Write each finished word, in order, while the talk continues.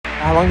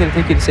How long did it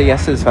take you to say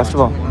yes to this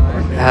festival?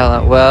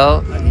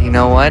 Well, you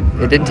know what?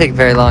 It didn't take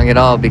very long at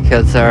all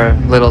because our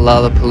little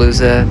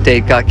Lollapalooza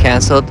date got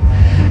canceled.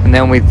 And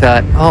then we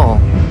thought, oh,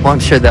 well, I'm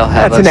sure they'll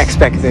have us. That's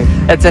the next best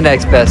thing. That's the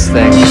next best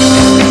thing.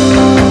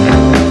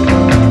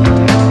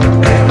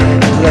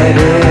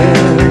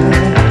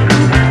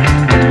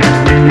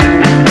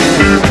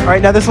 All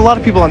right, now there's a lot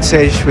of people on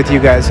stage with you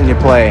guys when you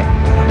play.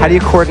 How do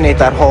you coordinate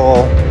that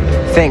whole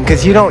thing?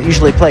 Because you don't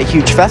usually play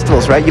huge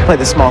festivals, right? You play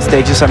the small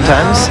stages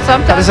sometimes.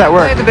 Sometimes How does that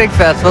work? I play the big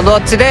festival. Well,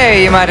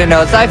 today, you might have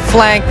noticed, I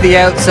flanked the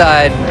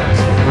outside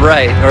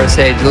right, or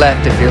stage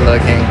left if you're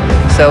looking.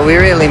 So we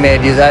really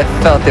made use. I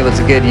felt it was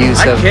a good use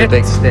of the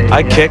big stage.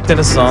 I kicked in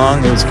a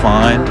song. It was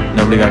fine.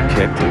 Nobody got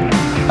kicked.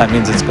 That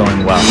means it's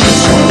going well.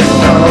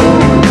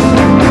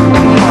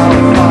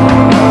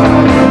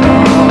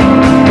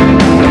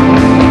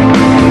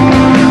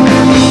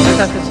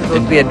 It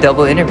would be a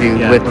double interview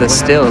with the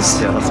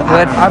Stills.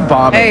 I'm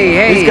Bob.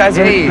 Hey, these guys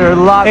are a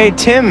lot. Hey,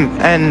 Tim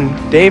and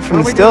Dave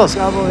from the Stills.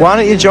 Why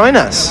don't you join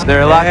us?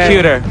 They're a lot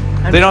cuter.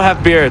 They don't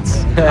have beards.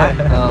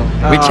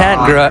 We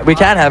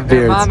can't have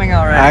beards. Bombing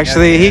already.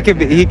 Actually, he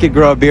could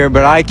grow a beard,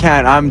 but I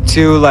can't. I'm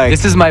too like.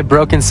 This is my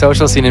broken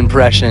social scene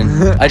impression.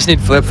 I just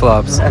need flip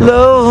flops.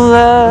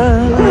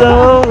 Lola,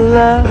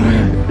 Lola.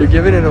 You're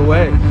giving it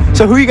away.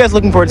 So who are you guys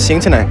looking forward to seeing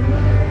tonight?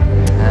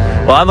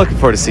 Well, I'm looking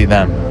forward to seeing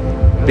them.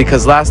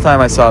 Because last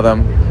time I saw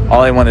them,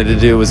 all I wanted to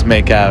do was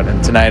make out,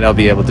 and tonight I'll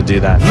be able to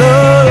do that.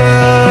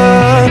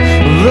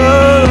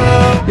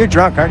 You're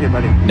drunk, aren't you,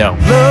 buddy? No.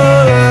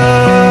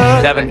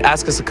 Devin,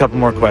 ask us a couple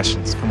more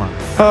questions. Come on.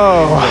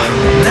 Oh.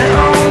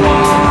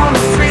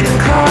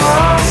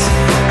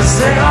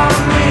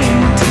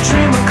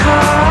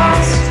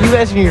 You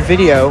guys in your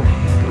video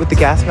with the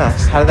gas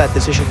mask, how did that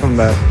decision come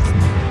about?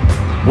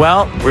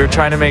 Well, we're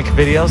trying to make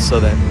videos so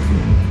that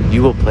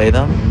you will play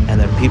them, and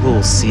then people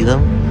will see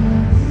them,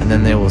 and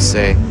then they will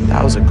say,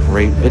 that was a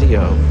great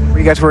video. Were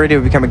you guys worried it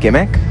would become a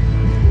gimmick?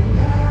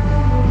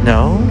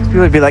 No.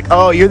 People would be like,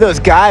 oh, you're those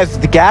guys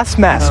with the gas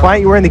masks. Why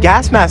aren't you wearing the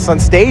gas masks on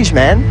stage,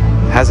 man?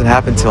 Hasn't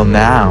happened till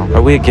now.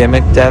 Are we a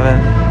gimmick,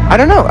 Devin? I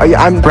don't know.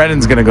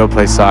 Brendan's gonna go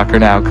play soccer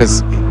now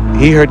because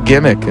he heard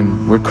gimmick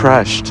and we're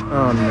crushed.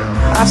 Oh no.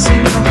 I've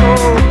seen the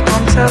hope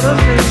on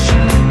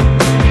television.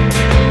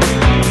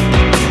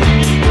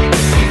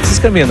 This is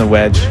gonna be on the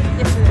Wedge.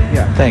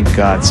 Yeah. Thank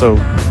God. So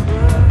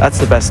that's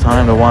the best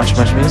time to watch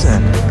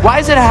MuchMusic. Why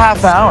is it a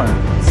half hour?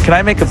 Can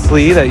I make a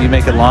plea that you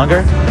make it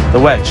longer? The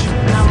Wedge.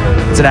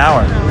 It's an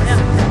hour.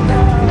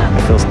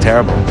 It feels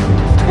terrible.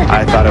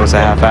 I thought it was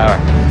a half hour.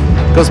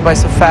 It goes by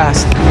so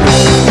fast.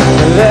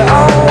 They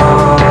all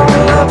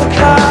want the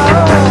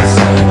cars.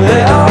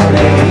 They all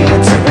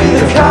need to be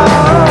the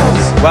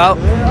cars. Well,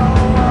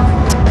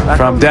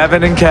 from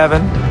Devin and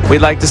Kevin,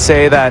 we'd like to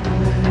say that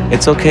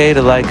it's okay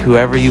to like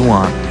whoever you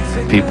want,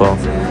 people.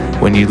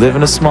 When you live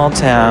in a small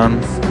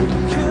town,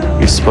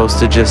 you're supposed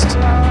to just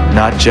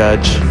not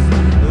judge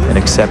and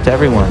accept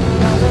everyone,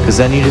 because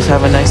then you just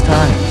have a nice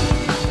time.